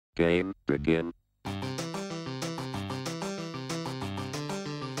Game begin.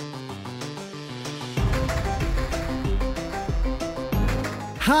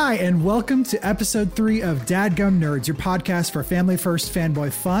 Hi, and welcome to episode 3 of Dadgum Nerds, your podcast for family first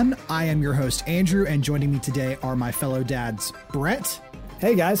fanboy fun. I am your host, Andrew, and joining me today are my fellow dads, Brett.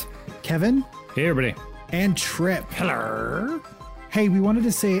 Hey, guys. Kevin. Hey, everybody. And Trip. Hello. Hey, we wanted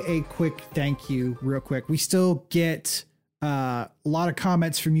to say a quick thank you real quick. We still get a lot of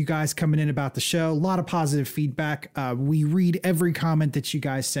comments from you guys coming in about the show, a lot of positive feedback. We read every comment that you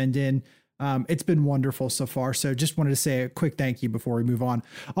guys send in. It's been wonderful so far. So just wanted to say a quick thank you before we move on.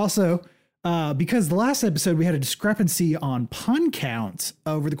 Also, because the last episode, we had a discrepancy on pun count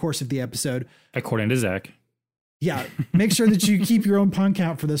over the course of the episode. According to Zach. Yeah, make sure that you keep your own pun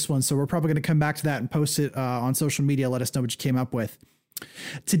count for this one. So we're probably going to come back to that and post it on social media. Let us know what you came up with.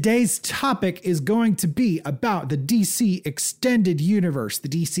 Today's topic is going to be about the DC Extended Universe, the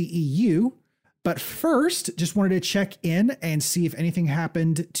DCEU. But first, just wanted to check in and see if anything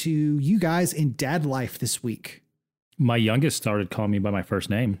happened to you guys in dad life this week. My youngest started calling me by my first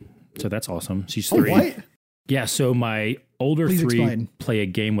name. So that's awesome. She's 3. Oh, what? Yeah, so my older Please 3 explain. play a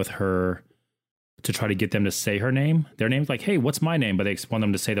game with her to try to get them to say her name. Their name's like, hey, what's my name? But they want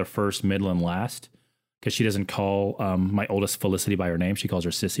them to say their first, middle, and last. Because she doesn't call my oldest Felicity by her name. She calls her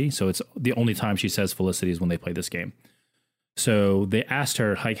Sissy. So it's the only time she says Felicity is when they play this game. So they asked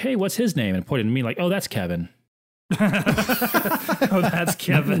her, like, hey, what's his name? And pointed to me like, oh, that's Kevin. Oh, that's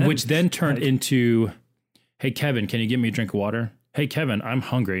Kevin. Which then turned into, hey, Kevin, can you give me a drink of water? Hey, Kevin, I'm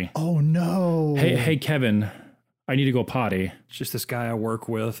hungry. Oh, no. Hey, Kevin, I need to go potty. It's just this guy I work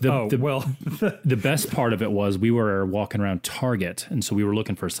with. The best part of it was we were walking around Target, and so we were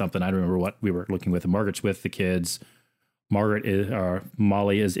looking for something. I don't remember what we were looking with. Margaret's with the kids.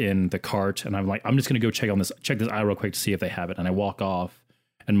 Molly is in the cart, and I'm like, I'm just going to go check this aisle real quick to see if they have it. And I walk off,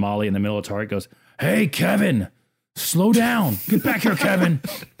 and Molly in the middle of Target goes, hey, Kevin, slow down. Get back here, Kevin.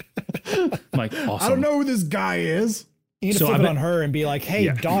 I'm like, awesome. I don't know who this guy is. You need to flip it on her and be like, hey,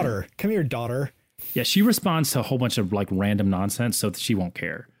 daughter, come here, daughter. Yeah, she responds to a whole bunch of like random nonsense, so that she won't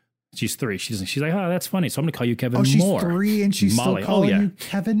care. She's 3. She's like, oh, that's funny. So I'm going to call you Kevin more. Oh, she's 3 and she's Molly. still calling you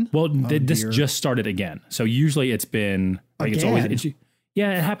Kevin? Well, this just started again. So usually it's been like Again? it's always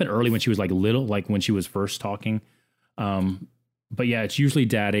it happened early when she was like little, like when she was first talking. But yeah, it's usually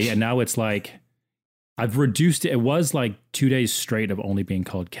daddy, and now it's like I've reduced it. It was like 2 days straight of only being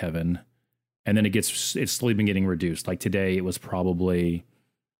called Kevin, and then it's slowly been getting reduced. Like today, it was probably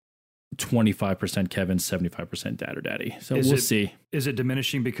 25% Kevin, 75% dad or daddy. So we'll see. Is it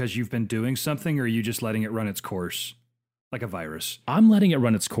diminishing because you've been doing something, or are you just letting it run its course like a virus? I'm letting it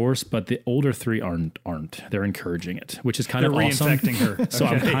run its course, but the older 3 aren't. They're encouraging it, which is kind of awesome. Reinfecting her. So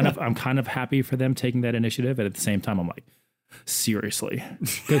Okay. I'm kind of happy for them taking that initiative, and at the same time, I'm like, seriously,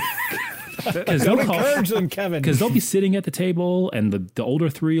 because Don't encourage them, Kevin. Because they'll be sitting at the table, and the older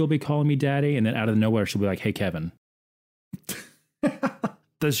 3 will be calling me daddy, and then out of nowhere, she'll be like, hey, Kevin.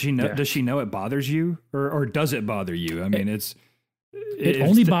 Does she know? Yeah. Does she know it bothers you, or does it bother you? I mean, It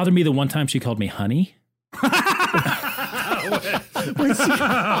only bothered me the one time she called me honey. Oh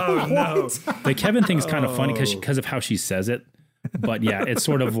no! The Kevin thing's kind of funny because of how she says it. But yeah, it's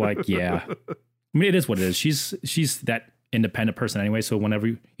sort of like, yeah. I mean, it is what it is. She's that independent person anyway. So whenever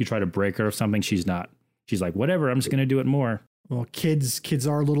you try to break her of something, she's not. She's like, whatever, I'm just going to do it more. Well, kids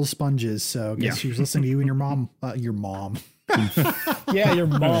are little sponges. So I guess she was listening to you and your mom. Your mom. Yeah, your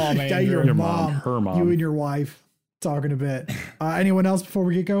mom. Yeah, Andrew. your mom. Her mom. You and your wife talking a bit. Anyone else before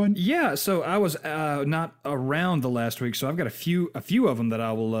we get going? Yeah, so I was not around the last week, so I've got a few of them that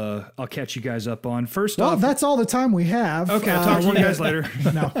I'll catch you guys up on. First Well, off, that's all the time we have. okay, I'll talk to you guys later.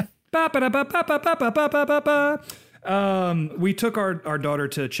 No. We took our daughter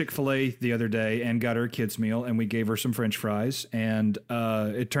to Chick-fil-A the other day and got her a kids meal, and we gave her some French fries, and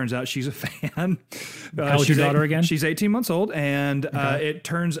it turns out she's a fan. How old's your daughter again? She's 18 months old, and it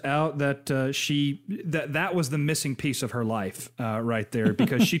turns out that that was the missing piece of her life right there,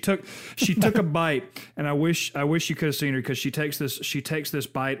 because she took a bite, and I wish you could have seen her, because she takes this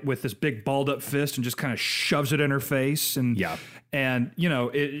bite with this big balled up fist and just kind of shoves it in her face, and you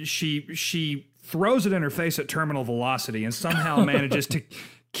know, she throws it in her face at terminal velocity and somehow manages to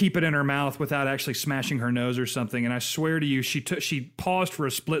keep it in her mouth without actually smashing her nose or something. And I swear to you, she paused for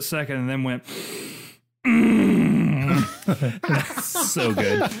a split second and then went, So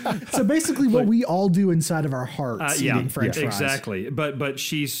good. So basically what we all do inside of our hearts eating French fries. Exactly. But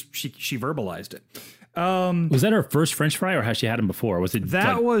she verbalized it. Was that her first French fry, or has she had them before? Was it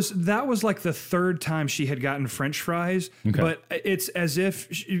that was like the third time she had gotten French fries, but it's as if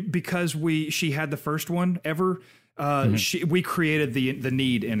because she had the first one ever. we created the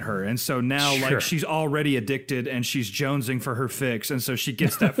need in her, and so now like she's already addicted and she's jonesing for her fix, and so she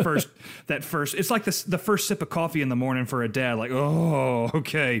gets that first it's like the first sip of coffee in the morning for a dad, like, oh,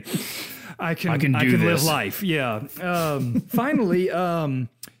 okay, I can live life. Yeah. Finally,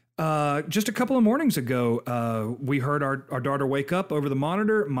 just a couple of mornings ago, we heard our daughter wake up over the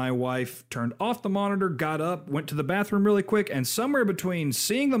monitor. My wife turned off the monitor, got up, went to the bathroom really quick, and somewhere between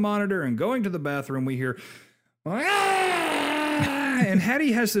seeing the monitor and going to the bathroom, we hear, and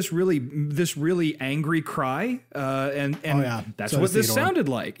Hattie has this really angry cry, and that's what this sounded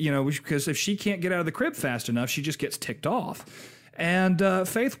like, because if she can't get out of the crib fast enough, she just gets ticked off. And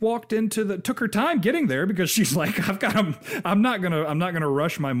Faith walked took her time getting there because she's like, I'm not gonna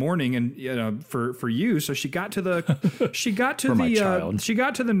rush my morning and for you. So she got to the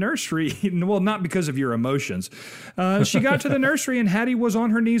nursery. Well, not because of your emotions. She got to the nursery and Hattie was on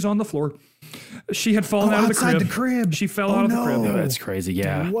her knees on the floor. She had fallen out of the crib. She fell out of the crib. Oh, that's crazy.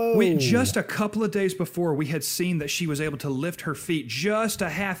 Yeah. Whoa. Just a couple of days before, we had seen that she was able to lift her feet just a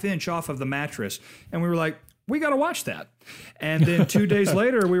half inch off of the mattress, and we were like, we got to watch that. And then 2 days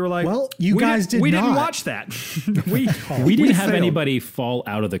later, we were like, well, we didn't watch that. we didn't have anybody fall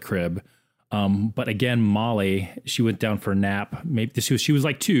out of the crib. But again, Molly, she went down for a nap. Maybe she was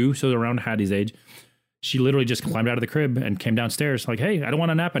like 2, so around Hattie's age. She literally just climbed out of the crib and came downstairs like, hey, I don't want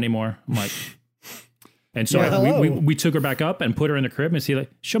to nap anymore. I'm like, and so we took her back up and put her in the crib and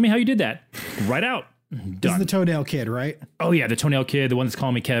like, show me how you did that. Right out. Done. This is the toenail kid, right? Oh yeah, the toenail kid, the one that's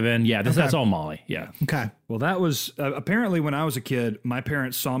calling me Kevin. Yeah, that's all Molly. Yeah. Okay. Well, that was apparently when I was a kid, my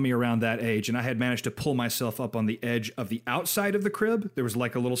parents saw me around that age, and I had managed to pull myself up on the edge of the outside of the crib. There was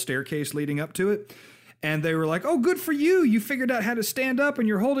like a little staircase leading up to it. And they were like, oh, good for you. You figured out how to stand up and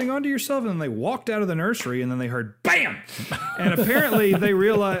you're holding on to yourself. And then they walked out of the nursery and then they heard bam. And apparently they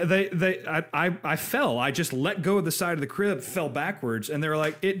realized I fell. I just let go of the side of the crib, fell backwards. And they were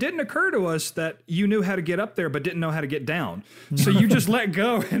like, it didn't occur to us that you knew how to get up there, but didn't know how to get down. So you just let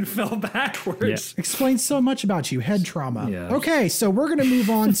go and fell backwards. Yeah. Explains so much about you. Head trauma. Yeah. Okay, so we're going to move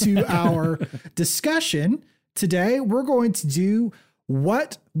on to our discussion. Today, we're going to do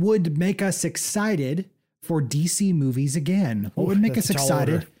what would make us excited for DC movies again. What would make us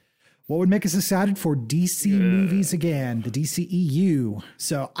excited? What would make us excited for DC movies again? The DCEU.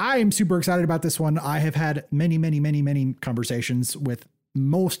 So I am super excited about this one. I have had many conversations with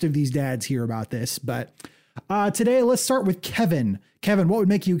most of these dads here about this. But today, let's start with Kevin. Kevin, what would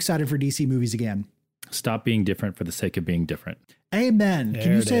make you excited for DC movies again? Stop being different for the sake of being different. Amen.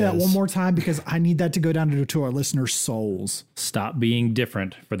 Can you say that one more time? Because I need that to go down to our listeners' souls. Stop being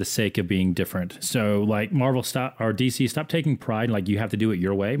different for the sake of being different. So like Marvel or DC, stop taking pride. Like you have to do it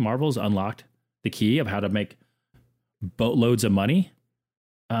your way. Marvel's unlocked the key of how to make boatloads of money.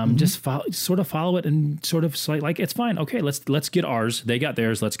 Just follow it and sort of like it's fine. Okay, let's get ours. They got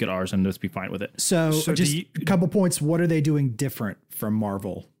theirs. Let's get ours and let's be fine with it. So just a couple points. What are they doing different from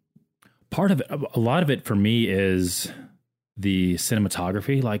Marvel? Part of it, a lot of it for me is the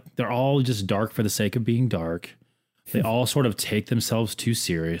cinematography. Like they're all just dark for the sake of being dark. They all sort of take themselves too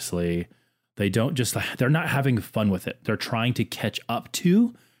seriously. They're not having fun with it. They're trying to catch up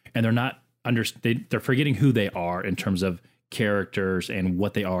to, and they're forgetting who they are in terms of characters and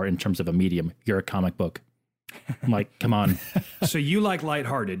what they are in terms of a medium. You're a comic book. I'm like, come on. So you like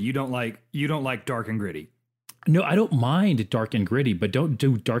lighthearted. You don't like dark and gritty. No, I don't mind dark and gritty, but don't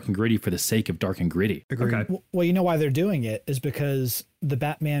do dark and gritty for the sake of dark and gritty. Okay. Well, you know why they're doing it is because the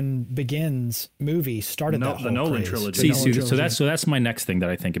Batman Begins movie started that whole the Nolan craze. trilogy. So that's my next thing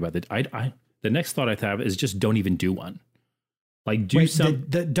that I think about. The next thought I have is just don't even do one. Like don't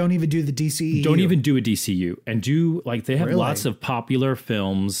even do the DCEU. Don't even do a DCU and do like they have lots of popular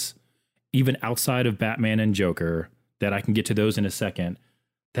films, even outside of Batman and Joker, that I can get to those in a second,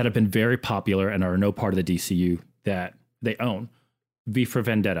 that have been very popular and are no part of the DCU that they own. V for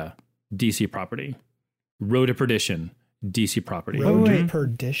Vendetta, DC property. Road to Perdition, DC property. Road to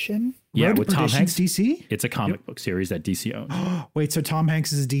Perdition? Yeah, Road with to Tom Perdition's Hanks. DC? It's a comic book series that DC owns. Wait, so Tom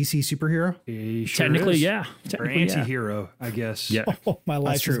Hanks is a DC superhero? He sure Technically, is. yeah. Or anti-hero, I guess. Yeah. Oh, my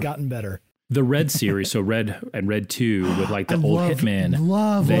life has gotten better. The Red series, so Red and Red 2 with like the old Hitman.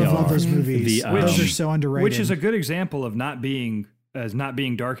 Love those movies. Those are so underrated. Which is a good example of not being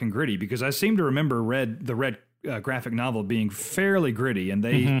dark and gritty, because I seem to remember the Red graphic novel being fairly gritty, and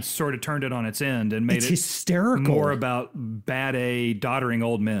they sort of turned it on its end and made it hysterical. More about bad doddering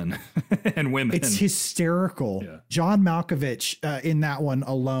old men and women. It's hysterical. Yeah. John Malkovich in that one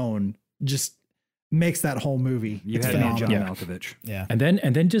alone just makes that whole movie. You had me on John Malkovich. Yeah. And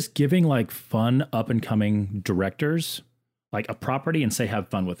then just giving like fun up and coming directors like a property and say have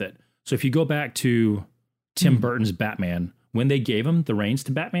fun with it. So if you go back to Tim Burton's Batman, when they gave him the reins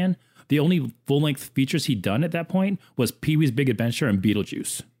to Batman, the only full-length features he'd done at that point was Pee-wee's Big Adventure and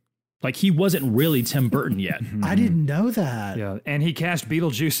Beetlejuice. Like, he wasn't really Tim Burton yet. I didn't know that. Yeah, and he cast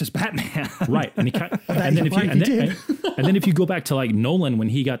Beetlejuice as Batman. Right. And then if you go back to like Nolan, when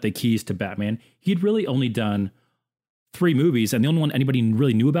he got the keys to Batman, he'd really only done 3 movies, and the only one anybody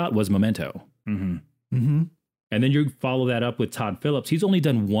really knew about was Memento. And then you follow that up with Todd Phillips. He's only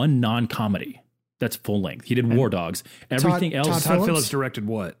done 1 non-comedy that's full length. He did War Dogs. Everything else. Todd Phillips directed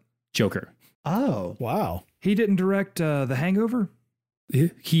what? Joker. Oh, Wow. He didn't direct The Hangover?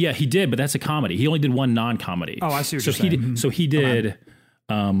 He did, but that's a comedy. He only did 1 non-comedy. Oh, I see what you're saying. So he did.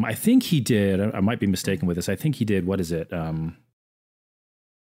 I think he did. I might be mistaken with this. I think he did. What is it?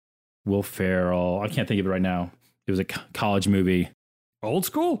 Will Ferrell. I can't think of it right now. It was a college movie. Old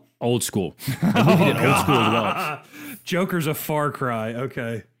School? Old School. I believe he did Old School as well. Joker's a far cry.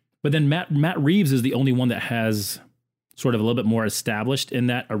 Okay. But then Matt Reeves is the only one that has sort of a little bit more established in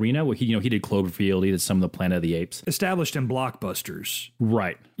that arena. Where he did Cloverfield. He did some of the Planet of the Apes. Established in blockbusters.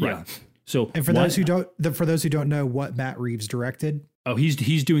 Right. Yeah. So and for those who don't know what Matt Reeves directed,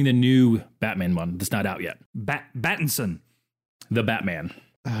 he's doing the new Batman one that's not out yet. Battinson. The Batman.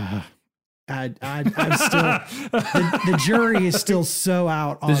 I'm still the jury is still so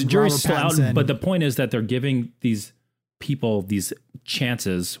out on The jury's still Robert Pattinson. out, but the point is that they're giving these people these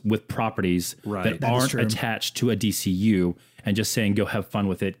chances with properties that aren't attached to a DCU and just saying, go have fun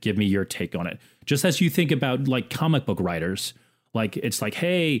with it. Give me your take on it. Just as you think about like comic book writers, like it's like,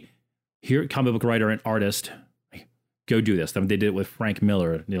 hey, here, comic book writer and artist, go do this. I mean, they did it with Frank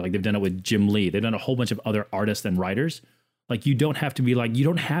Miller. They've done it with Jim Lee. They've done a whole bunch of other artists and writers. Like you don't have to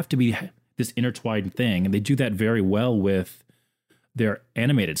be this intertwined thing. And they do that very well with their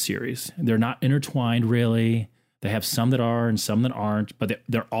animated series. They're not intertwined really. They have some that are and some that aren't, but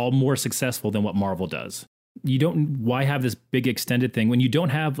they're all more successful than what Marvel does. Why have this big extended thing when you don't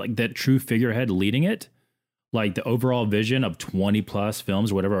have like that true figurehead leading it? Like the overall vision of 20 plus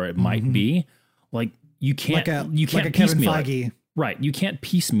films, whatever it might be, like you can't like a Kevin Feige. Right. You can't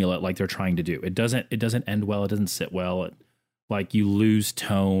piecemeal it like they're trying to do. It doesn't end well. It doesn't sit well. Like you lose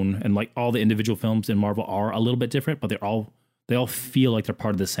tone, and like all the individual films in Marvel are a little bit different, but they all feel like they're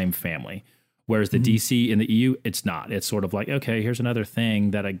part of the same family. Whereas the DC and the EU, it's not. It's sort of like, okay, here's another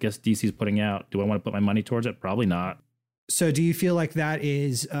thing that I guess DC's putting out. Do I want to put my money towards it? Probably not. So do you feel like that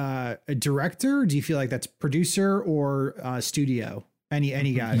is a director? Do you feel like that's producer or studio?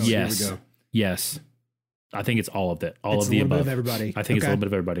 Any guys? Yes. Here we go. Yes. I think it's all of that. All It's of the a little above. bit of everybody. I think it's a Okay. little bit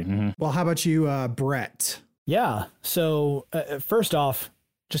of everybody. Mm-hmm. Well, how about you, Brett? Yeah. So first off,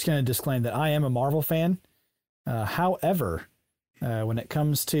 just going to disclaim that I am a Marvel fan. However, when it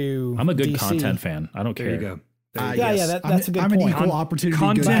comes to I'm a good DC, content fan. I don't care. There you go. That's a good I'm an point. equal opportunity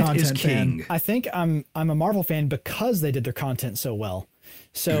Content good content is fan. king. I think I'm a Marvel fan because they did their content so well.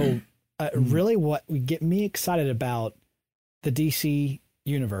 So really what would get me excited about the DC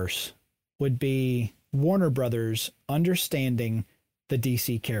universe would be Warner Brothers understanding the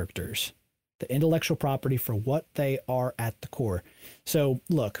DC characters, the intellectual property for what they are at the core. So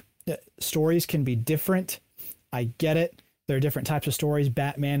look, stories can be different. I get it. There are different types of stories.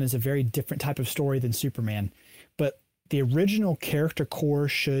 Batman is a very different type of story than Superman, but the original character core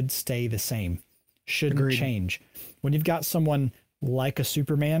should stay the same, shouldn't change. When you've got someone like a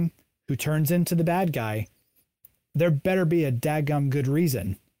Superman who turns into the bad guy, there better be a daggum good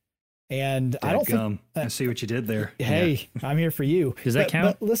reason. And I don't think I see what you did there. Hey, I'm here for you. Does that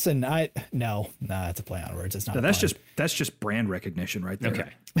count? But listen, no, it's a play on words. It's not. No, that's just brand recognition right there.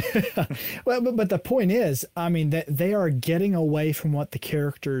 Okay. Well, but the point is, I mean, that they are getting away from what the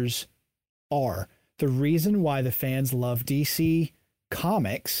characters are. The reason why the fans love DC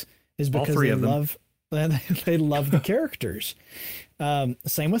comics is because they love the characters.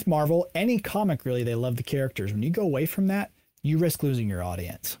 Same with Marvel. Any comic, really, they love the characters. When you go away from that, you risk losing your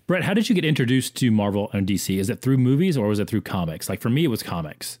audience. Brett, how did you get introduced to Marvel and DC? Is it through movies or was it through comics? Like for me, it was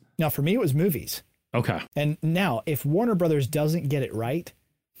comics. Now, for me, it was movies. Okay. And now, if Warner Brothers doesn't get it right,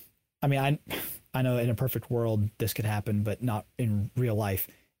 I mean, I know in a perfect world this could happen, but not in real life.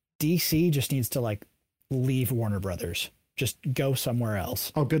 DC just needs to like leave Warner Brothers. Just go somewhere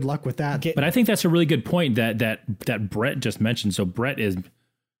else. Oh, good luck with that. But I think that's a really good point that Brett just mentioned. So Brett is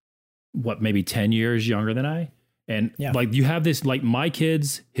maybe 10 years younger than I. And like you have this, like my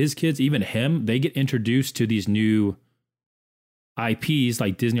kids, his kids, even him, they get introduced to these new IPs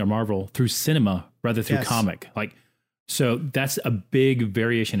like Disney or Marvel through cinema rather through comic. Like, so that's a big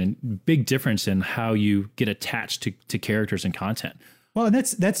variation and big difference in how you get attached to characters and content. Well, and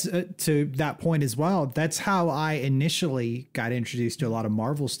that's to that point as well. That's how I initially got introduced to a lot of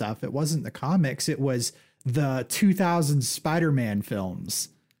Marvel stuff. It wasn't the comics. It was the 2000 Spider-Man films.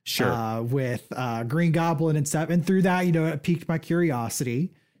 Sure. With Green Goblin and stuff. And through that, it piqued my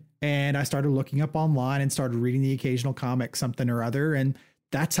curiosity. And I started looking up online and started reading the occasional comic, something or other. And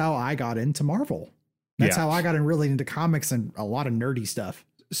that's how I got into Marvel. That's how I got really into comics and a lot of nerdy stuff.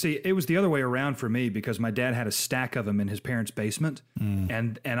 See, it was the other way around for me because my dad had a stack of them in his parents' basement.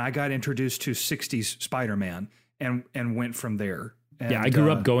 And I got introduced to 60s Spider-Man and went from there. And, I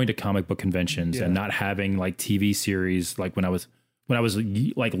grew up going to comic book conventions and not having like TV series. Like when I was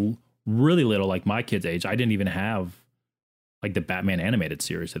like really little, like my kid's age, I didn't even have like the Batman animated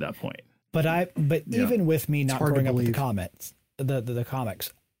series at that point. But even with me not growing up with the comics, the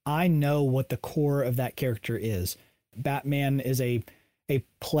comics, I know what the core of that character is. Batman is a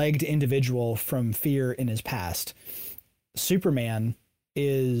plagued individual from fear in his past. Superman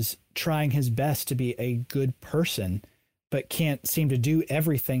is trying his best to be a good person, but can't seem to do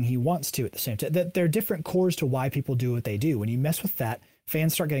everything he wants to at the same time. That there are different cores to why people do what they do. When you mess with that,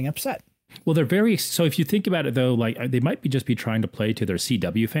 fans start getting upset. Well, so if you think about it though, like they might just be trying to play to their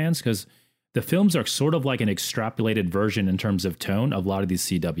CW fans, because the films are sort of like an extrapolated version in terms of tone of a lot of these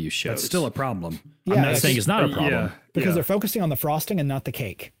CW shows. That's still a problem. Yeah, I'm not saying it's not a problem. Because they're focusing on the frosting and not the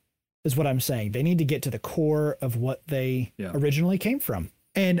cake, is what I'm saying. They need to get to the core of what they originally came from.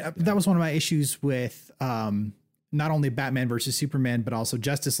 And that was one of my issues with not only Batman versus Superman, but also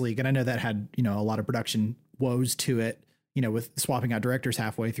Justice League. And I know that had, a lot of production woes to it, with swapping out directors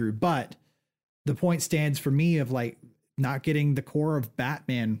halfway through. But the point stands for me of like not getting the core of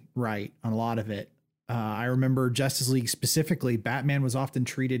Batman right on a lot of it. I remember Justice League specifically, Batman was often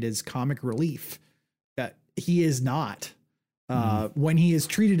treated as comic relief. He is not. When he is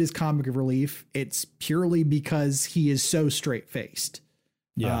treated as comic relief, it's purely because he is so straight faced.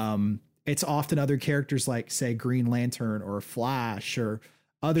 Yeah. It's often other characters like, say, Green Lantern or Flash or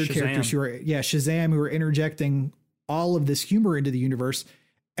other characters who are, Shazam, who are interjecting all of this humor into the universe.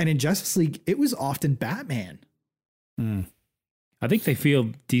 And in Justice League, it was often Batman. I think they feel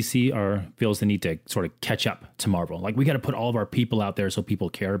DC feels the need to sort of catch up to Marvel. Like, we got to put all of our people out there so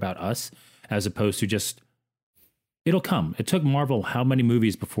people care about us, as opposed to just, it'll come. It took Marvel how many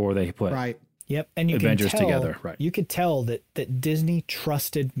movies before they put Yep, and Avengers together, right? You could tell that Disney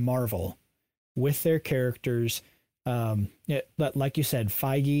trusted Marvel with their characters. Like you said,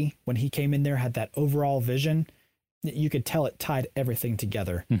 Feige, when he came in there, had that overall vision. You could tell it tied everything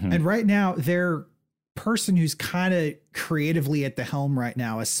together. Mm-hmm. And right now, their person who's kind of creatively at the helm right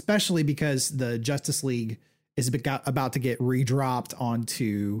now, especially because the Justice League is about to get redropped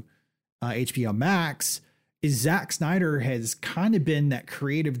onto HBO Max, is Zack Snyder has kind of been that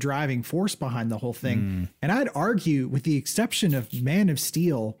creative driving force behind the whole thing. And I'd argue, with the exception of Man of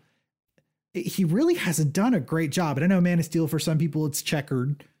Steel, he really hasn't done a great job. And I know Man of Steel, for some people, it's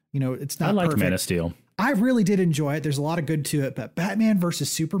checkered. It's not perfect. Man of Steel. I really did enjoy it. There's a lot of good to it, but Batman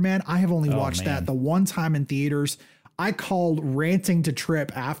versus Superman, I have only watched that the one time in theaters. I called ranting to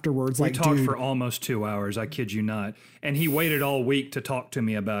Trip afterwards. We talked for almost 2 hours. I kid you not. And he waited all week to talk to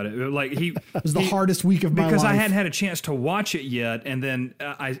me about it. Like it was the hardest week of my life. Because I hadn't had a chance to watch it yet. And then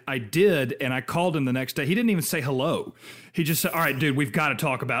I did. And I called him the next day. He didn't even say hello. He just said, all right, dude, we've got to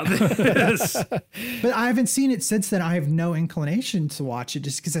talk about this. But I haven't seen it since then. I have no inclination to watch it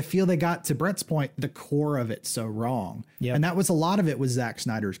just because I feel they got, to Brett's point, the core of it so wrong. Yep. And that was a lot of it was Zack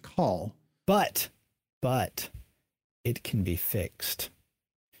Snyder's call. But it can be fixed.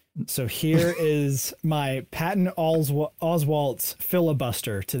 So here is my Patton Oswalt's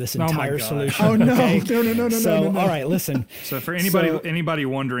filibuster to this entire solution. Oh no. Okay? No. So, all right, listen. So for anybody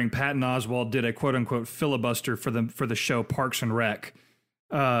wondering, Patton Oswalt did a quote unquote filibuster for the show Parks and Rec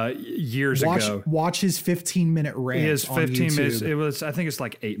years ago. Watch his 15-minute rant. His 15 on minutes. I think it's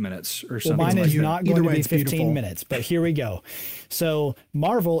like 8 minutes or something. Well, mine is not going to be 15 beautiful. minutes, but here we go. So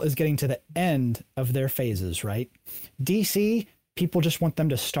Marvel is getting to the end of their phases, right? DC, people just want them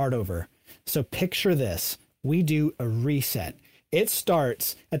to start over. So picture this. We do a reset. It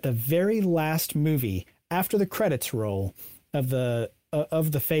starts at the very last movie after the credits roll of the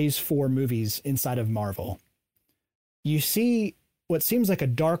phase 4 movies inside of Marvel. You see what seems like a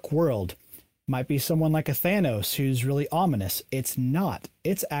dark world. Might be someone like a Thanos who's really ominous. It's not.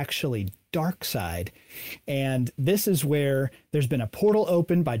 It's actually Darkseid. And this is where there's been a portal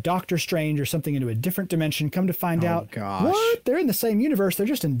opened by Doctor Strange or something into a different dimension. Come to find out, what? They're in the same universe. They're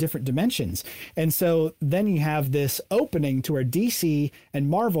just in different dimensions. And so then you have this opening to where DC and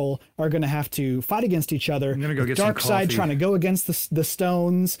Marvel are going to have to fight against each other. I'm going to go get Darkseid trying to go against the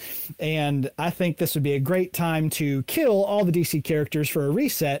stones. And I think this would be a great time to kill all the DC characters for a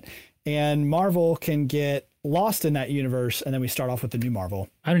reset. And Marvel can get lost in that universe, and then we start off with the new Marvel.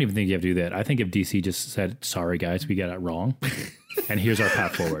 I don't even think you have to do that. I think if DC just said, sorry, guys, we got it wrong. And here's our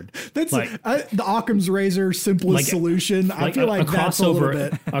path forward. That's like, the Occam's razor simplest solution. I feel like that's a little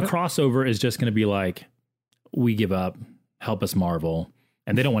bit. A crossover is just going to be like, we give up, help us Marvel.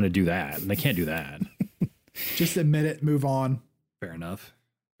 And they don't want to do that. And they can't do that. Just admit it, move on. Fair enough.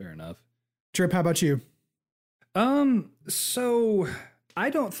 Trip, how about you? So I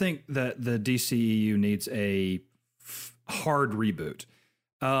don't think that the DCEU needs a hard reboot.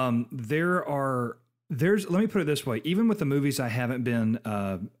 Let me put it this way. Even with the movies I haven't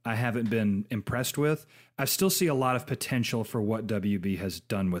been impressed with, I still see a lot of potential for what WB has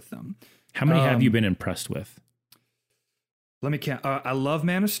done with them. How many have you been impressed with? Let me count. I love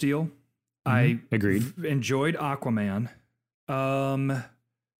Man of Steel. I agreed. Enjoyed Aquaman.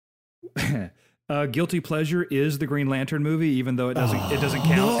 Guilty pleasure is the Green Lantern movie, even though it doesn't count.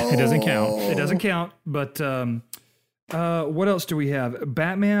 No. It doesn't count. It doesn't count. But what else do we have?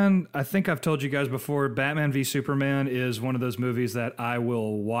 Batman. I think I've told you guys before. Batman v Superman is one of those movies that I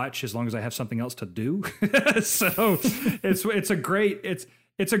will watch as long as I have something else to do. So it's a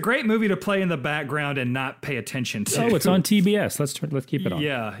great movie to play in the background and not pay attention to. Oh, it's on TBS. Let's keep it on.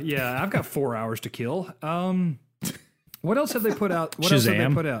 Yeah. I've got 4 hours to kill. What else have they put out?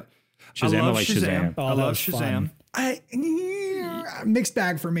 Shazam. Shazam, I like Shazam. I love Shazam. Mixed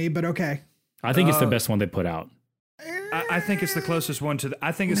bag for me, but okay. I think it's the best one they put out. I think it's the closest one to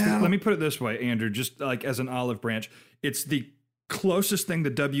let me put it this way, Andrew, just like as an olive branch, it's the closest thing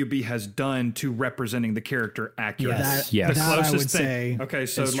the WB has done to representing the character accurately. Yes. The closest I would thing. Say okay,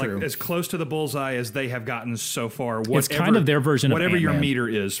 so like true. as close to the bullseye as they have gotten so far. It's kind of their version of whatever your Ant-Man. meter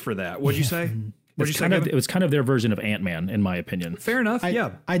is for that. What'd you say? It was kind of their version of Ant-Man, in my opinion. Fair enough.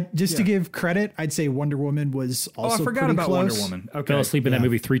 To give credit, I'd say Wonder Woman was also. I forgot about close. Wonder Woman. Okay. Fell asleep in that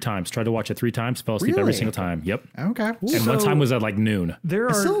movie 3 times. Tried to watch it 3 times. Fell asleep every single time. Yep. Okay. And one time was at like noon.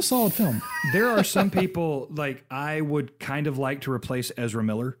 It's still a solid film. There are some people like I would kind of like to replace Ezra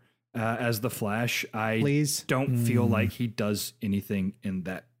Miller as the Flash. Don't feel like he does anything in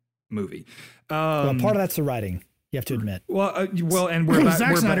that movie. Well, part of that's the writing. You have to admit. And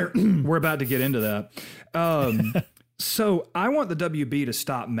we're about to get into that. So I want the WB to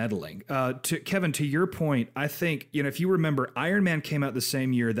stop meddling. Kevin, to your point, I think if you remember, Iron Man came out the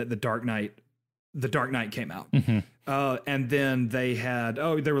same year that The Dark Knight came out, and then they had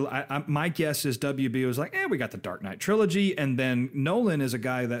my guess is WB was like, we got the Dark Knight trilogy, and then Nolan is a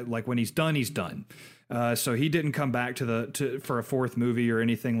guy that like when he's done, he's done. So he didn't come back for a 4th movie or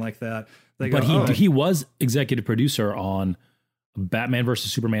anything like that. But he was executive producer on Batman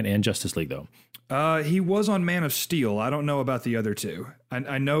versus Superman and Justice League, though. He was on Man of Steel. I don't know about the other two.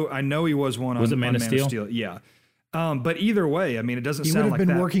 I know he was one. Was it Man of Steel? Yeah. But either way, I mean, it doesn't sound like that. He would have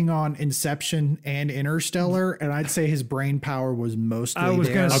been working on Inception and Interstellar, and I'd say his brain power was mostly I was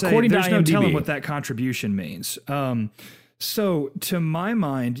there. going to say, According there's to no IMDb. telling what that contribution means. So to my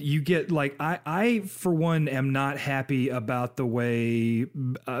mind, you get like, I for one am not happy about the way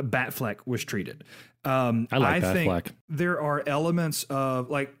Batfleck was treated. I think Batfleck. There are elements of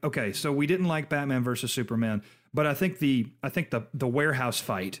like, okay, so we didn't like Batman versus Superman, but I think the warehouse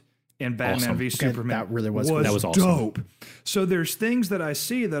fight in Batman v Superman that really was awesome. Dope. So there's things that I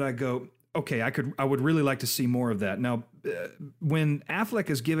see that I go, okay, I would really like to see more of that. Now, when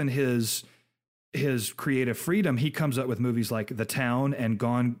Affleck is given his creative freedom, he comes up with movies like The Town and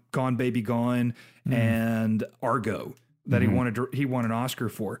Gone Baby Gone and Argo that he won an Oscar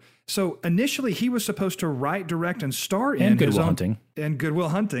for. So initially he was supposed to write, direct, and star in Good Will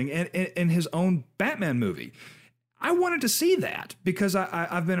Hunting and his own Batman movie. I wanted to see that because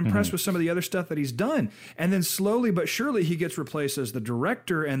I've been impressed with some of the other stuff that he's done. And then slowly but surely he gets replaced as the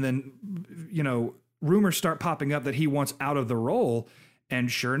director, and then rumors start popping up that he wants out of the role. And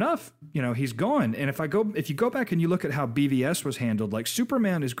sure enough, he's gone. And if you go back and you look at how BVS was handled, like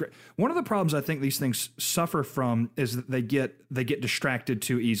Superman is great. One of the problems I think these things suffer from is that they get distracted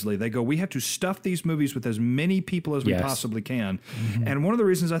too easily. They go, we have to stuff these movies with as many people as we possibly can. Mm-hmm. And one of the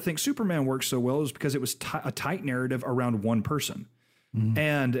reasons I think Superman works so well is because it was a tight narrative around one person. Mm-hmm.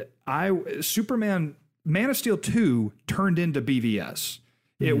 And Man of Steel 2 turned into BVS.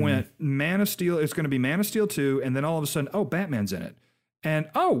 It went Man of Steel. It's going to be Man of Steel 2. And then all of a sudden, Batman's in it. And,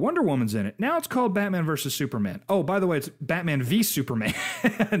 Wonder Woman's in it. Now it's called Batman versus Superman. Oh, by the way, it's Batman v Superman.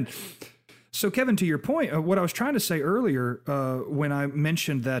 So, Kevin, to your point, what I was trying to say earlier when I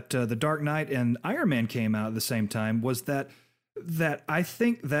mentioned that The Dark Knight and Iron Man came out at the same time was that I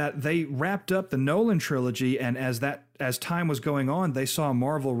think that they wrapped up the Nolan trilogy, and as time was going on, they saw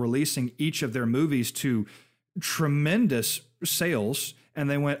Marvel releasing each of their movies to tremendous sales and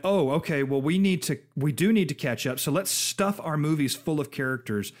they went, oh, okay, well, we do need to catch up. So let's stuff our movies full of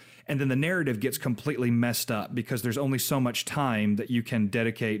characters. And then the narrative gets completely messed up because there's only so much time that you can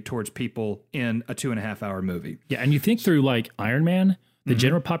dedicate towards people in a 2.5 hour movie. Yeah. And you think through like Iron Man, the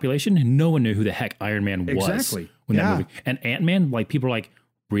general population, no one knew who the heck Iron Man was. Exactly. When that movie. And Ant-Man, like people are like,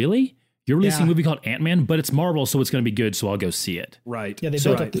 really? You're releasing a movie called Ant-Man, but it's Marvel, so it's going to be good, so I'll go see it. Right. Yeah, they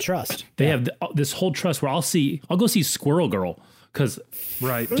built up the trust. They have this whole trust where I'll go see Squirrel Girl because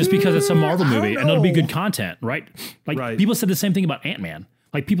Right. just because it's a Marvel movie and it'll be good content, right? Like Right. people said the same thing about Ant-Man.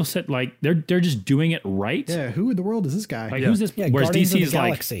 Like people said, like they're just doing it right. Yeah, who in the world is this guy? Like who's this? Yeah, Whereas Guardians DC of the is like,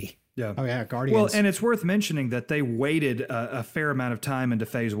 Galaxy. Yeah. Oh yeah, Guardians. Well, and it's worth mentioning that they waited a fair amount of time into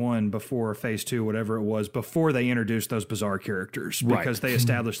phase 1 before phase 2, whatever it was, before they introduced those bizarre characters because they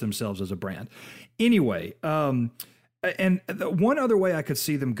established themselves as a brand. Anyway, and one other way I could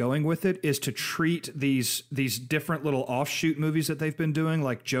see them going with it is to treat these different little offshoot movies that they've been doing,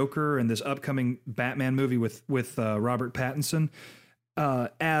 like Joker and this upcoming Batman movie with Robert Pattinson,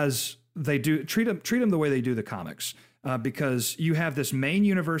 as they do treat them the way they do the comics. Because you have this main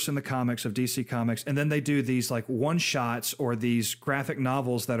universe in the comics of DC Comics, and then they do these like one shots or these graphic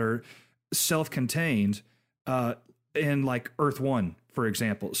novels that are self-contained in like Earth One, for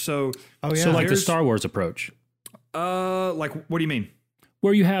example. So, so like the Star Wars approach. Like what do you mean?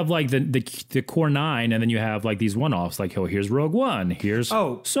 Where you have like the core 9, and then you have like these one-offs, like here's Rogue One, here's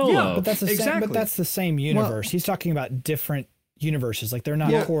Solo. Yeah, But that's the same. But that's the same universe. He's talking about different universes, like they're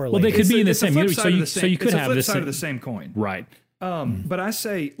not correlated. Well, they could be in the same universe, so you could have the side of the same coin, right? But I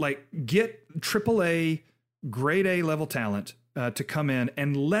say like get AAA, grade A level talent to come in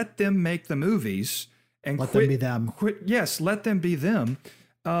and let them make the movies and let them be them. Yes, let them be them,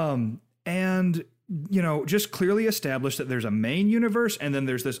 and just clearly establish that there's a main universe and then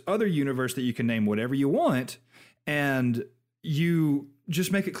there's this other universe that you can name whatever you want, and you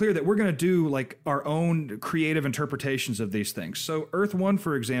just make it clear that we're going to do like our own creative interpretations of these things. So Earth One,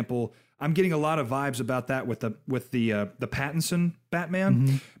 for example, I'm getting a lot of vibes about that with the Pattinson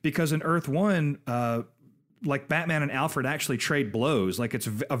Batman, because in Earth One, like Batman and Alfred actually trade blows. Like it's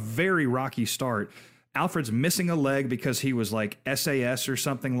a very rocky start. Alfred's missing a leg because he was like SAS or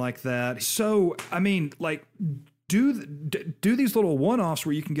something like that. So, I mean, like do these little one-offs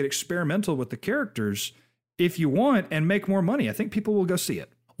where you can get experimental with the characters if you want and make more money. I think people will go see it.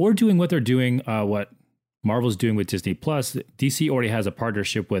 Or doing what they're doing, what Marvel's doing with Disney Plus. DC already has a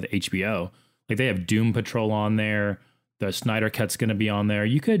partnership with HBO. Like they have Doom Patrol on there. The Snyder Cut's going to be on there.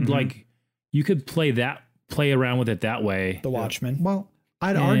 You could play around with it that way. The Watchmen. Well,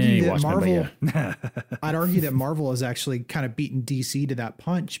 I'd argue that Watchmen, Marvel. I'd argue that Marvel has actually kind of beaten DC to that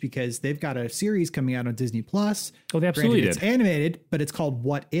punch because they've got a series coming out on Disney Plus. Oh, they absolutely Granted, did. It's animated, but it's called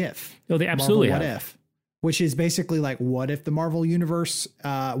What If. Oh, they absolutely Marvel have. What If, which is basically like, what if the Marvel universe?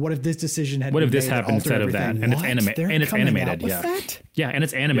 What if this decision had? What been if this made happened instead of that? everything? And it's animated. And it's animated. Yeah. That? Yeah, and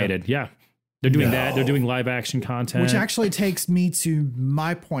it's animated. Yeah. They're doing that. They're doing live action content. Which actually takes me to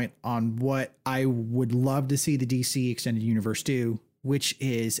my point on what I would love to see the DC Extended Universe do, which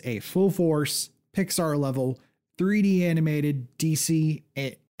is a full force Pixar level 3D animated DC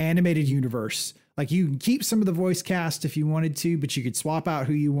animated universe. Like you can keep some of the voice cast if you wanted to, but you could swap out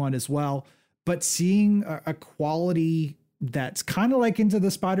who you want as well. But seeing a quality that's kind of like Into the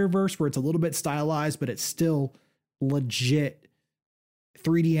Spider-Verse, where it's a little bit stylized, but it's still legit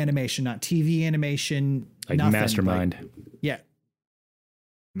 3D animation, not TV animation. like nothing. Mastermind. Like, yeah.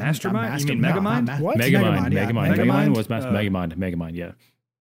 Mastermind? You mean No, Megamind? not What? Megamind. yeah. Megamind was Megamind. Yeah.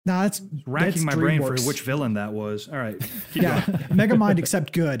 No, that's Racking my brain for DreamWorks. which villain that was. All right. Keep Yeah, going. Megamind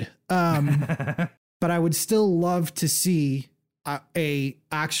except good. But I would still love to see a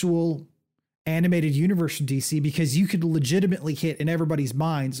actual animated universe from DC, because you could legitimately hit in everybody's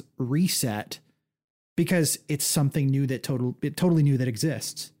minds reset, because it's something new that totally new that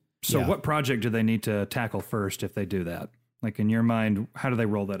exists. So Yeah. what project do they need to tackle first if they do that? Like in your mind, how do they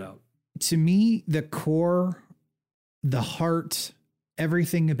roll that out? To me, the core, the heart,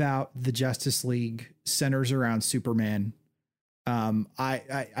 everything about the Justice League centers around Superman.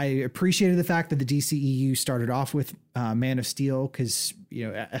 I appreciated the fact that the DCEU started off with Man of Steel, because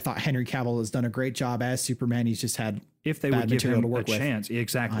I thought Henry Cavill has done a great job as Superman. He's just had If they bad would give material him to a work with. chance.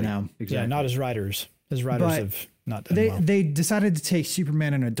 Exactly. I know. Exactly. Yeah, not as writers. His writers But have not done well. they decided to take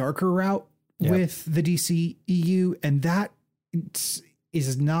Superman in a darker route with the DCEU, and that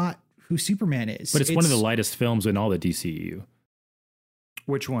is not who Superman is. But it's one of the lightest films in all the DCEU.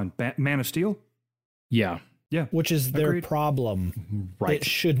 Which one? Man of Steel? Yeah. Yeah. Which is their Agreed. problem. Right. It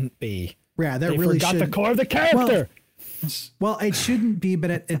shouldn't be. Yeah, that They really forgot should. the core of the character. Well, it shouldn't be,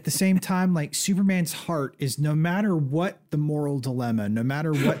 but at the same time, like Superman's heart is no matter what the moral dilemma, no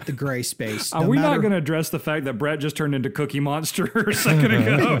matter what the gray space. Are we not going to address the fact that Brett just turned into Cookie Monster a second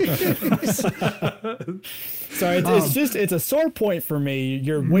ago? Sorry, it's a sore point for me.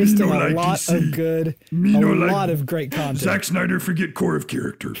 You're wasting a lot of good, lot of great content. Zack Snyder, forget core of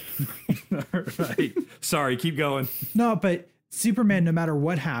character. Right. Sorry, keep going. No, but Superman, no matter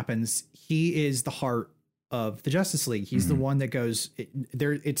what happens, he is the heart of the Justice League. He's the one that goes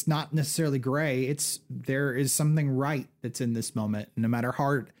there. It's not necessarily gray. There is something right that's in this moment. No matter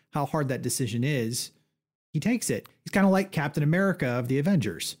how hard that decision is, he takes it. He's kind of like Captain America of the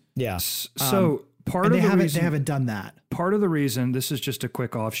Avengers. Yeah. So part of the reason they haven't done that. Part of the reason, this is just a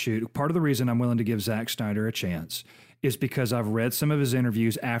quick offshoot. Part of the reason I'm willing to give Zack Snyder a chance is because I've read some of his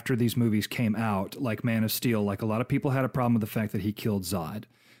interviews after these movies came out, like Man of Steel. Like a lot of people had a problem with the fact that he killed Zod.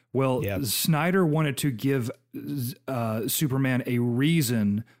 Well, Snyder wanted to give Superman a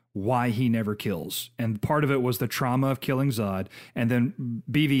reason why he never kills. And part of it was the trauma of killing Zod. And then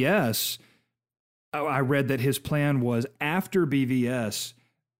BVS, I read that his plan was after BVS,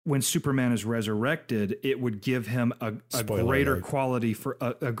 when Superman is resurrected, it would give him a greater quality for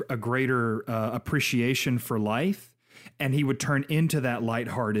a greater appreciation for life. And he would turn into that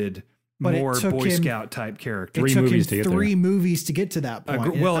lighthearted, more Boy Scout type character. It took him 3 movies to get to that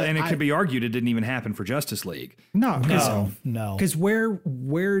point. And it could be argued it didn't even happen for Justice League. No. Because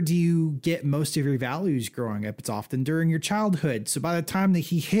where do you get most of your values growing up? It's often during your childhood. So by the time that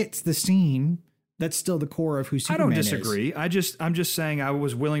he hits the scene, that's still the core of who Superman is. I don't disagree. I'm just saying I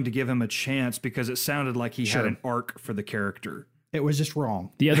was willing to give him a chance because it sounded like he had an arc for the character. It was just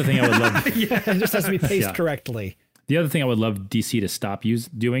wrong. The other thing I would love, it just has to be paced correctly. The other thing I would love DC to stop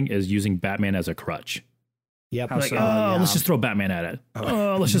doing is using Batman as a crutch. Yep. Let's just throw Batman at it.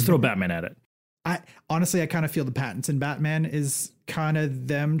 Let's just throw Batman at it. I kind of feel the Pattinson Batman is kind of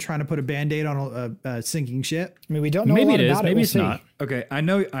them trying to put a Band-Aid on a sinking ship. I mean, we don't know maybe a lot it is, about maybe it. it's not. Okay, I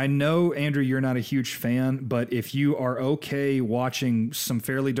know, Andrew, you're not a huge fan, but if you are okay watching some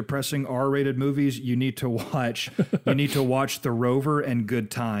fairly depressing R-rated movies, you need to watch The Rover and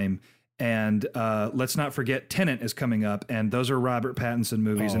Good Time. And let's not forget Tenet is coming up, and those are Robert Pattinson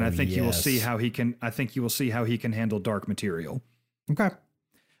movies. And I think you will see how he can. I think you will see how he can handle dark material. Okay.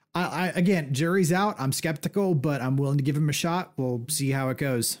 Again, jury's out. I'm skeptical, but I'm willing to give him a shot. We'll see how it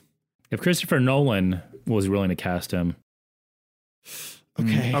goes. If Christopher Nolan was willing to cast him.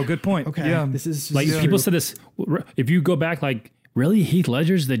 Okay. Oh, good point. Okay. Yeah. This is like people said this. If you go back, like, really, Heath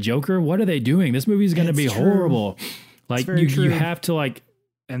Ledger's the Joker? What are they doing? This movie is going to be horrible. Like you have to like.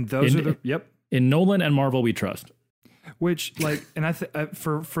 And those are in Nolan and Marvel we trust. Which and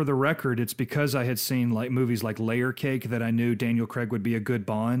for the record, it's because I had seen like movies like Layer Cake that I knew Daniel Craig would be a good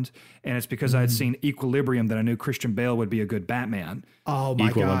Bond, and it's because I had seen Equilibrium that I knew Christian Bale would be a good Batman. Oh my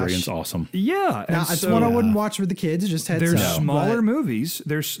gosh, Equilibrium's awesome. Yeah, now it's one I wouldn't watch with the kids. Just heads up. Smaller movies.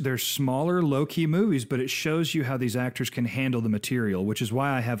 There's smaller low key movies, but it shows you how these actors can handle the material, which is why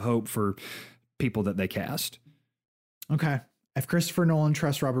I have hope for people that they cast. Okay. If Christopher Nolan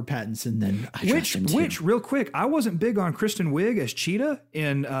trusts Robert Pattinson, then I trust him too. Which, real quick, I wasn't big on Kristen Wiig as Cheetah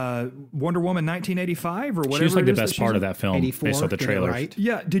in Wonder Woman 1985 or whatever. She was like the best part of that film based on the trailer. Right?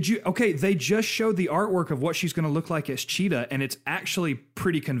 Yeah. Did you? Okay, they just showed the artwork of what she's going to look like as Cheetah, and it's actually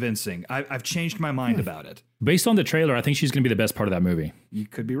pretty convincing. I've changed my mind about it. Based on the trailer, I think she's going to be the best part of that movie. You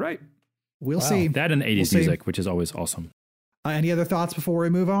could be right. We'll see. That and 80s music, which is always awesome. Any other thoughts before we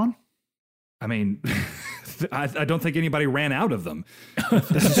move on? I mean, I don't think anybody ran out of them.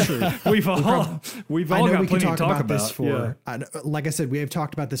 This is true. We've all got plenty to talk about. This like I said, we have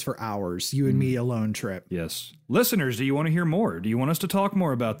talked about this for hours. You and me alone trip. Yes. Listeners, do you want to hear more? Do you want us to talk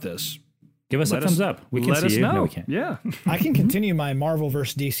more about this? Give us a thumbs up. We can see you. Know. No, we can't. Yeah. I can continue my Marvel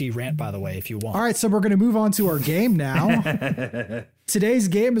vs. DC rant, by the way, if you want. All right, so we're going to move on to our game now. Today's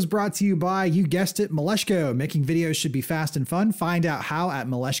game is brought to you by, you guessed it, Mileshko. Making videos should be fast and fun. Find out how at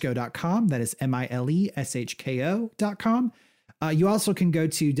mileshko.com. That is mileshko.com. You also can go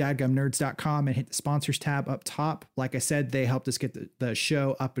to dadgumnerds.com and hit the sponsors tab up top. Like I said, they helped us get the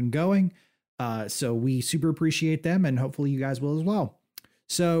show up and going. So we super appreciate them, and hopefully you guys will as well.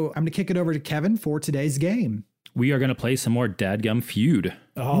 So I'm going to kick it over to Kevin for today's game. We are going to play some more Dadgum Feud.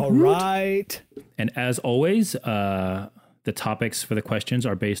 All right. And as always, the topics for the questions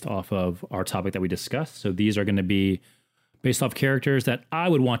are based off of our topic that we discussed. So these are going to be based off characters that I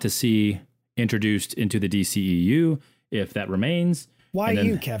would want to see introduced into the DCEU, if that remains. Why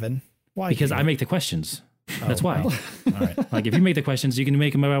you, Kevin? Why? Because I make the questions. That's why. All right. Like if you make the questions, you can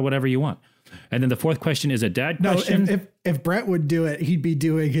make them about whatever you want. And then the fourth question is a dad No, question. if Brett would do it, he'd be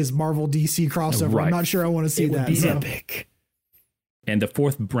doing his Marvel DC crossover. Right. I'm not sure I want to see It would that. be so. epic. And the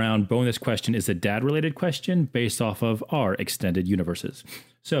fourth round bonus question is a dad related question based off of our extended universes.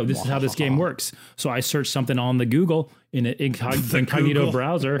 So this is how this game works. So I searched something on the Google in an incognito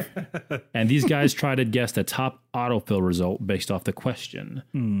browser, and these guys try to guess the top autofill result based off the question.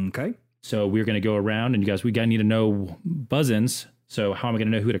 Okay. So we're going to go around, and you guys, we got to need to know buzz-ins. So how am I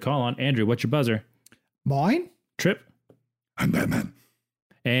going to know who to call on? Andrew, what's your buzzer? Mine? Trip I'm Batman.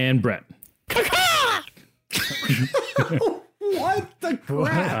 and Brett. What the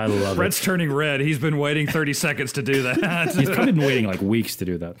crap? I love Brett's turning red. He's been waiting 30 seconds to do it. He's that. probably been waiting like weeks to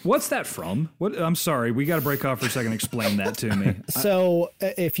do that. What's that from? What? I'm sorry. We got to break off for a second. Explain that to me. So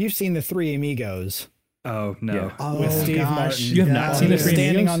if you've seen the Three Amigos Oh, no. Yeah. Oh, with Steve gosh. Martin, You have not seen the he's Three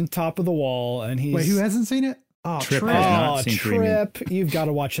standing Amigos? on top of the wall, and he's Wait, who hasn't seen it? Oh, Trip Trip. has not Oh, seen Three Amigos. Trip! You've got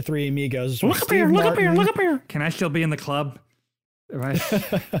to watch the Three Amigos. Look up here, look up here, look up here. Can I still be in the club?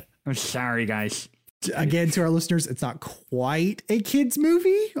 I'm sorry, guys. Again, to our listeners, it's not quite a kids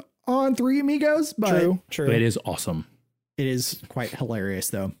movie on Three Amigos, but True. But it is awesome. it is quite hilarious,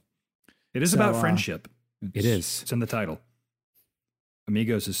 though. It is So, about friendship. It is. It's in the title.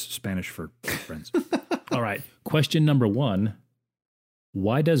 Amigos is Spanish for friends. All right. Question number 1.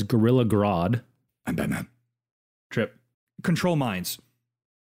 Why does Gorilla Grodd I'm Batman. Trip? Control minds.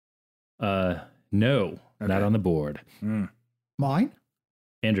 No, not Okay. on the board. Mine?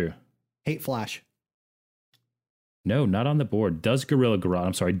 Andrew? Hate Flash. No, not on the board. Does Gorilla Grodd?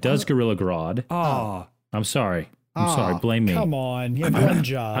 I'm sorry. Does Gorilla Grodd? Oh, I'm sorry. I'm sorry. Blame me. Come on, you have I'm one Batman.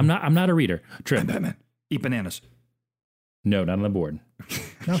 job. I'm not a reader. I'm Trip? Batman. eat bananas. No, not on the board.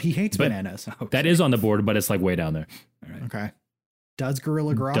 No, he hates But- bananas. That is on the board, but it's like way down there. Okay. Does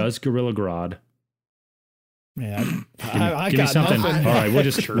Gorilla Grodd? Does Gorilla Grodd? Yeah, Give me, I give me got something. nothing. All right, we'll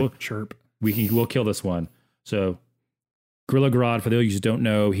just Chirp, chirp. we'll kill this one. So, Gorilla Grodd, for those who don't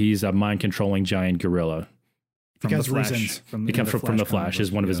know, he's a mind controlling giant gorilla. Because the Flash. reasons. It comes from the Flash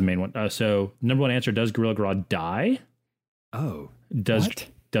is one of his main ones. So, number one answer: does Gorilla Grodd die? Oh, Does What?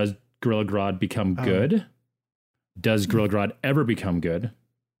 does Gorilla Grodd become Oh. good? Does Gorilla Grodd ever become good?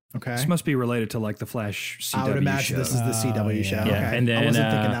 Okay. this must be related to like the Flash CW I would imagine show. this is the CW yeah. show. Yeah, Okay. and then, I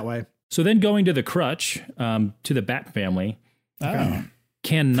wasn't thinking that way. So then going to the crutch, to the Bat family, Oh.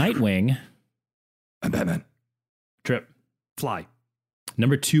 can Nightwing I'm Batman. Trip? Fly.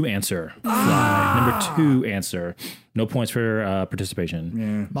 Number 2 answer. Fly. Number 2 answer. No points for participation.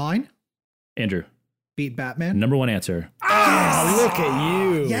 Yeah. Mine? Andrew. Beat Batman? Number 1 answer. Oh, look at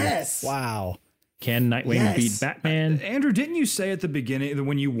you! Yes. Wow. Can Nightwing Yes. beat Batman? Andrew, didn't you say at the beginning that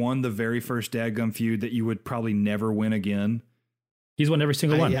when you won the very first Dadgum feud that you would probably never win again? He's won every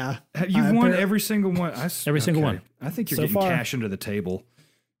single one. Yeah. You've won appar- every single one. Every single one. I think you're So getting far. cash under the table.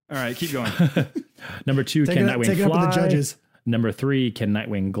 All right, keep going. Number 2, Take can it, Nightwing take it fly? up with the judges. Number 3, can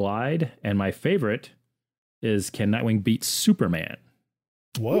Nightwing glide? And my favorite is, can Nightwing beat Superman?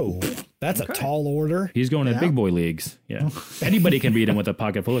 Whoa, that's a tall order. He's going to Yeah. big boy leagues. Yeah. Anybody can beat him with a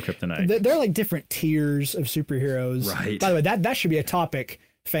pocket full of kryptonite. They're like different tiers of superheroes. Right. By the way, that should be a topic.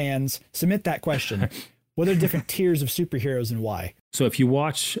 Fans, submit that question. What are different tiers of superheroes and why? So if you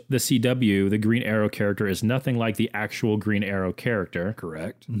watch the CW, the Green Arrow character is nothing like the actual Green Arrow character.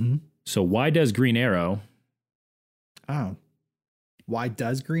 Correct. So why does Green Arrow? Oh. Why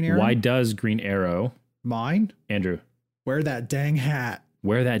does Green Arrow? Why does Green Arrow, Mine? Andrew, Wear that dang hat.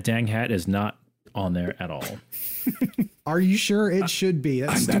 wear that dang hat is not on there at all. Are you sure it should be?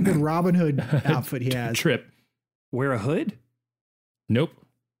 That stupid Robin Hood outfit he has. Trip. Wear a hood? Nope.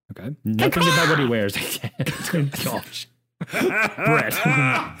 Okay. Nothing about what he wears. Gosh. Brett.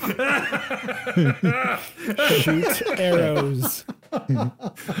 Shoot arrows.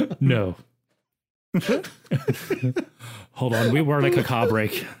 No. Hold on. We're on a caca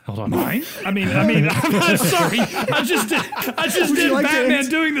break. Hold on. Mine? I mean, I'm sorry. I just did like to Batman answer?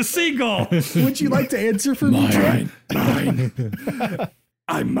 doing the seagull. Would you like to answer for me, Trent? Mine.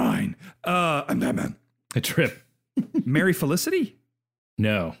 I'm mine. I'm Batman. A trip. Mary Felicity?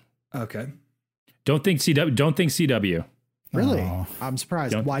 No. Okay. Don't think CW. Really? Oh. I'm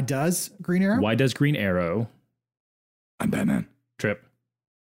surprised. Don't- Why does Green Arrow? Why does Green Arrow I'm Batman. trip?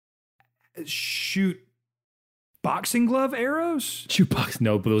 Shoot boxing glove arrows? Shootbox.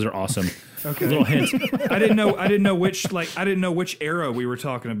 No, but those are awesome. Okay. Little hints. I didn't know which arrow we were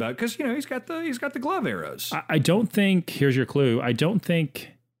talking about because he's got the glove arrows. I don't think. Here's your clue. I don't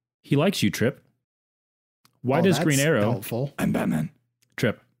think he likes you, Trip. Why Oh, does that's Green Arrow helpful. I'm Batman.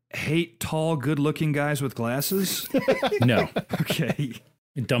 Trip? Hate tall, good-looking guys with glasses. No. Okay.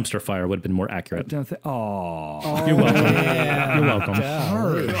 Dumpster fire would have been more accurate. Don't think. Oh, You're welcome. Yeah. You're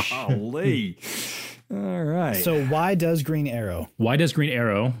welcome. golly. All right. So why does Green Arrow? Why does Green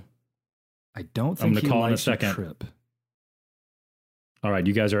Arrow? I don't I'm think gonna he call in a likes the second. trip. All right,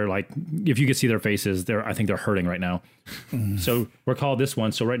 you guys are like, if you could see their faces, I think they're hurting right now. So recall this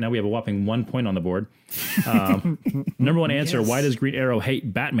one. So right now we have a whopping 1 point on the board. Number one answer: Yes. Why does Green Arrow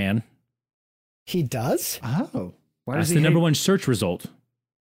hate Batman? He does? Oh. Why That's does the he number hate- one search result.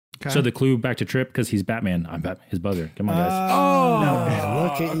 Okay. So the clue back to Trip because he's Batman. I'm Batman, his buzzer. Come on, guys. Oh, no, man,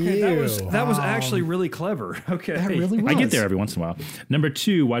 look at okay, you. That was actually really clever. Okay. that really was. I get there every once in a while. Number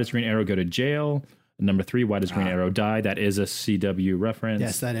two: Why does Green Arrow go to jail? Number three: Why does Green Arrow die? That is a CW reference.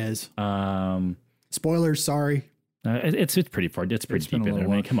 Yes, that is. Um, Spoilers, sorry. it's pretty far. It's pretty been deep a in there. little I mean,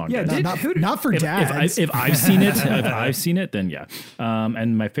 while. come on, Yeah, guys. Not for dads. If I've seen it, then yeah.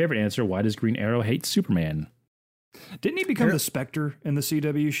 And my favorite answer: Why does Green Arrow hate Superman? Didn't he become the Spectre in the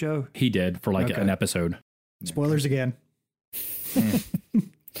CW show? He did for like Okay. an episode. Spoilers again.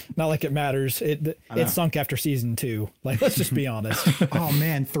 Not like it matters. It sunk after season 2. Like, let's just be honest. Oh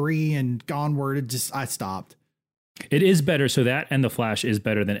man, 3 and onward. I stopped. It is better. So that and the Flash is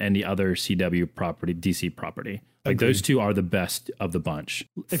better than any other CW property, DC property. Like those two are the best of the bunch.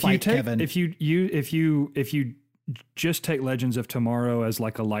 If you Fight take, Kevin. if you just take Legends of Tomorrow as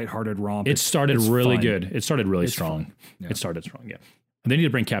like a lighthearted romp, It started it's really fun. good. It started really strong. fun. Yeah. It started strong. Yeah. They need to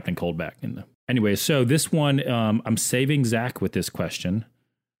bring Captain Cold back in the. Anyway, so this one, I'm saving Zach with this question.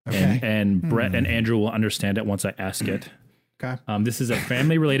 Okay. And Brett and Andrew will understand it once I ask it. Okay. This is a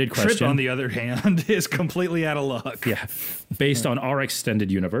family-related Trip, question. on the other hand, is completely out of luck. Yeah, based on our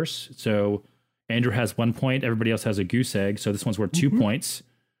extended universe. So Andrew has 1 point. Everybody else has a goose egg. So this one's worth 2 points.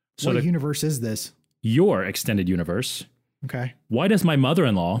 So What universe is this? your extended universe. Okay. Why does my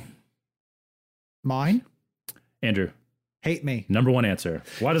mother-in-law, Mine? Andrew, Hate me. number one answer?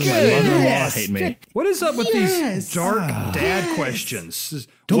 Why does my mother-in-law Yes. hate me? What is up with Yes. these dark dad questions?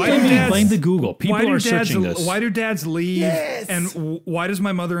 Don't Why blame do me. dads- Blame the Google. People why do are dads, searching this. Why do dads leave? Yes. And why does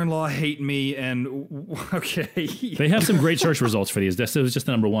my mother-in-law hate me? And okay, They have some great search results for these. This was just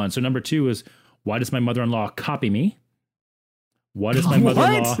the number one. So number two is, why does my mother-in-law copy me? Why does my What?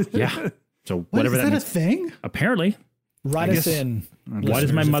 mother-in-law? Yeah. So What, whatever is that that a means. thing? Apparently. Write us in. Why does my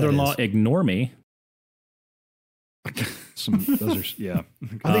listeners, if that mother-in-law is. ignore me? those are yeah.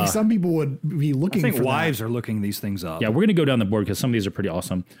 I think some people would be I looking think for wives are looking these things up. Yeah, we're going to go down the board because some of these are pretty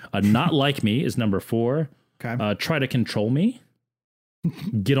awesome. Not like me is number 4. that. Okay. Try to control me.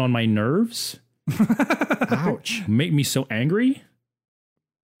 Get on my nerves. Ouch. Make me so angry.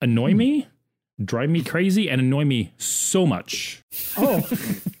 Annoy me. Drive me crazy and annoy me so much. Oh,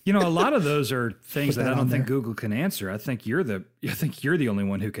 You know, a lot of those are things Put that that I don't on think there. Google can answer. I think you're the only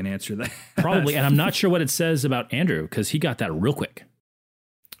one who can answer that. Probably. And I'm not sure what it says about Andrew because he got that real quick.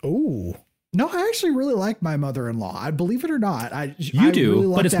 Ooh. no, I actually really like my mother-in-law. I believe it or not. You I do, really but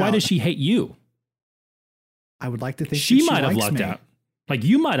lucked it's why out. does she hate you? I would like to think She that might have likes lucked me. out. Like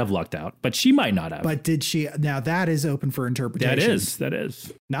you might have lucked out, but she might not have. But did she? Now that is open for interpretation. that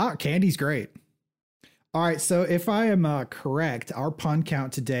is. No, Candy's great. All right, so if I am correct, our pun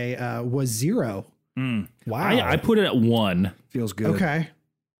count today was 0. Wow. I put it at 1. Feels good. Okay.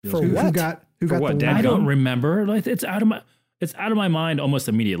 For Who what? got what, the Dad? one? I don't remember. Like it's out of my mind almost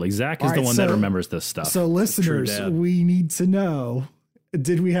immediately. Zach is All the right, one that so- remembers this stuff. So listeners, Dad. we need to know: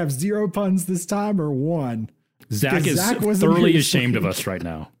 did we have 0 puns this time or 1? Zach because is Zach wasn't thoroughly here this ashamed of week. us right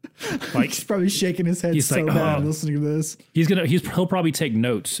now. He's Like probably shaking his head He's so like, bad "Oh." listening to this. he'll probably take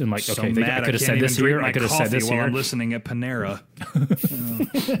notes and like, So okay, mad I could have can't said even this drink here. my I could have said coffee this while here. I'm listening at Panera.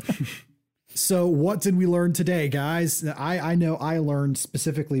 So what did we learn today, guys? I know I learned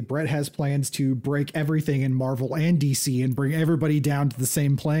specifically Brett has plans to break everything in Marvel and DC and bring everybody down to the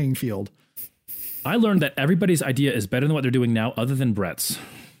same playing field. I learned that everybody's idea is better than what they're doing now, other than Brett's.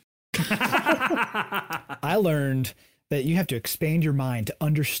 I learned that you have to expand your mind to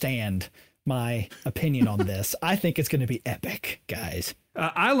understand my opinion on this. I think it's going to be epic, guys.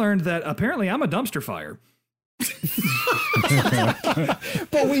 I learned that apparently I'm a dumpster fire.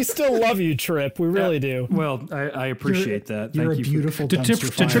 But we still love you, Trip. We really do. Well, I appreciate that. You're Thank a you. beautiful To, dumpster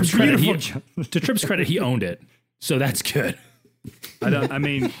to fire. Trip's credit, Beautiful. to Trip's credit, he owned it, so that's good. I don't. I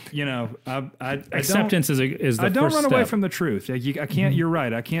mean, you know, I Acceptance is the I don't first run away step. from the truth. I can't. You're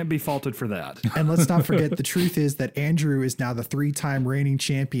right. I can't be faulted for that. And let's not forget, the truth is that Andrew is now the 3-time reigning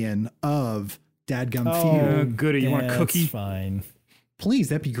champion of Dadgum Oh, Feud. Goody, you want a yeah, cookie? It's fine. Please,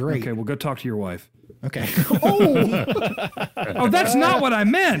 that'd be great. Okay, well, go talk to your wife. Okay. Oh, that's not what I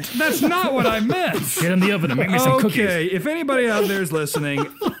meant. That's not what I meant. Get in the oven and make me some cookies. Okay, if anybody out there is listening,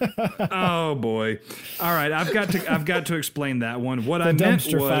 oh boy. All right, I've got to explain that one. What I meant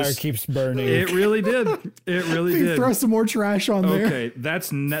Dumpster fire was keeps burning. it really did. It really did. Throw some more trash on there. Okay,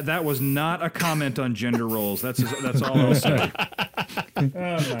 that was not a comment on gender roles. That's all I'll say.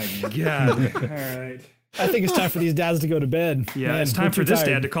 Oh my god! All right. I think it's time for these dads to go to bed. Yeah, Man, it's time we're for too this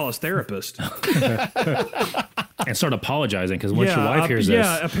tired. dad to call his therapist. And start apologizing because once your wife hears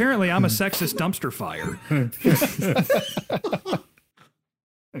yeah, this, apparently I'm a sexist dumpster fire.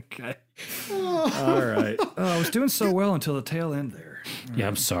 Okay. All right. Oh, I was doing so well until the tail end there. yeah,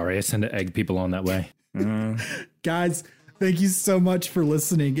 I'm sorry. I tend to egg people on that way. Guys, thank you so much for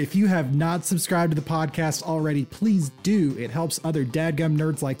listening. If you have not subscribed to the podcast already, please do. It helps other dadgum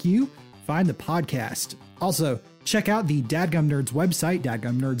nerds like you find the podcast. Also, check out the Dadgum Nerds website,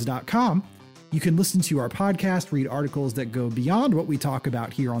 dadgumnerds.com. You can listen to our podcast, read articles that go beyond what we talk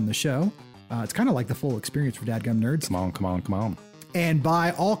about here on the show. It's kind of like the full experience for Dadgum Nerds. Come on. And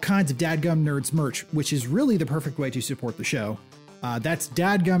buy all kinds of Dadgum Nerds merch, which is really the perfect way to support the show. That's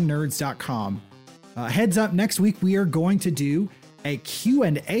dadgumnerds.com. Heads up, next week we are going to do a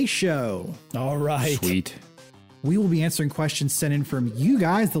Q&A show. All right. Sweet. We will be answering questions sent in from you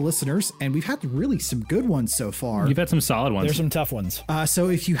guys, the listeners, and we've had really some good ones so far. You've had some solid ones. There's some tough ones. So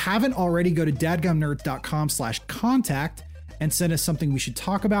if you haven't already, go to dadgumnerds.com/contact and send us something we should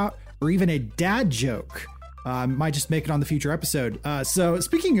talk about, or even a dad joke. Might just make it on the future episode. So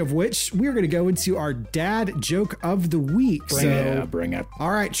speaking of which, we're going to go into our dad joke of the week. Bring it.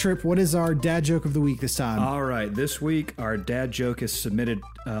 All right, Trip, what is our dad joke of the week this time? All right. This week, our dad joke is submitted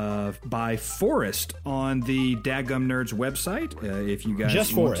by Forrest on the Dadgum Nerds website. If you guys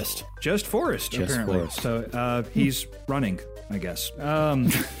Just want- Forrest. Just Forrest, Just apparently. Forrest. So he's running, I guess.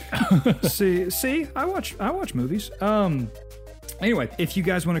 See, I watch movies. Anyway, if you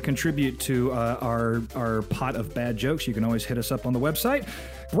guys want to contribute to our pot of bad jokes, you can always hit us up on the website.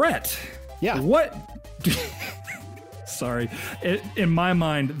 Brett, Yeah. what? Sorry, in my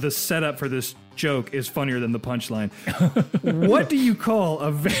mind, the setup for this joke is funnier than the punchline. What do you call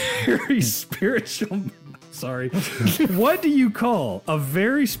a very spiritual? Sorry. What do you call a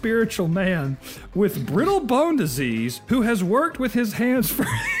very spiritual man with brittle bone disease who has worked with his hands for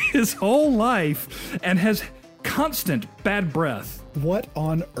his whole life and has constant bad breath? What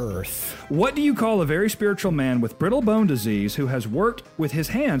on earth? What do you call a very spiritual man with brittle bone disease who has worked with his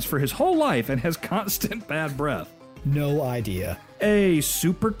hands for his whole life and has constant bad breath? No idea. A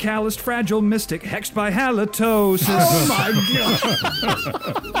supercalifragile mystic hexed by halitosis. Oh my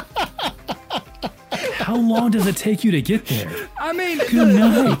God. How long does it take you to get there? I mean, Good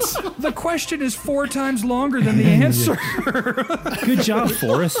night. the question is 4 times longer than the answer. Good job,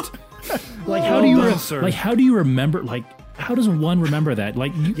 Forrest. Like, how do you well, sir. how do you remember? Like, how does one remember that?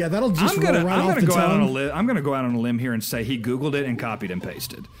 Like, Yeah, that'll just I'm gonna roll right off the go out on tongue. a limb. I'm gonna go out on a limb here and say he Googled it and copied and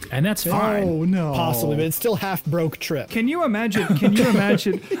pasted. and that's fine. Oh no. Possibly, but it's still half broke Trip. Can you imagine?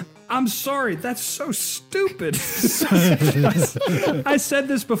 I'm sorry, that's so stupid. I said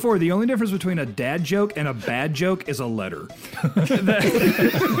this before. The only difference between a dad joke and a bad joke is a letter.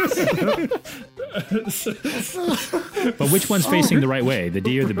 But which one's facing the right way, the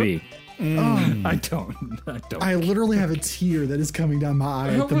D or the B? I don't. I literally have a tear that is coming down my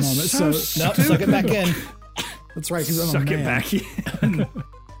eye at the was moment. so So Nope, suck it back in. that's right, because I'm a Suck it man. back in.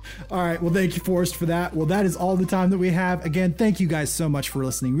 All right. Well, thank you, Forrest, for that. Well, that is all the time that we have. Again, thank you guys so much for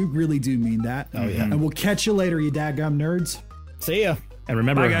listening. We really do mean that. Oh, yeah. And we'll catch you later, you dadgum nerds. See ya. And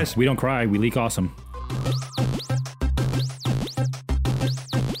remember, Bye, guys. we don't cry, we leak awesome.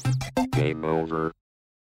 Game over.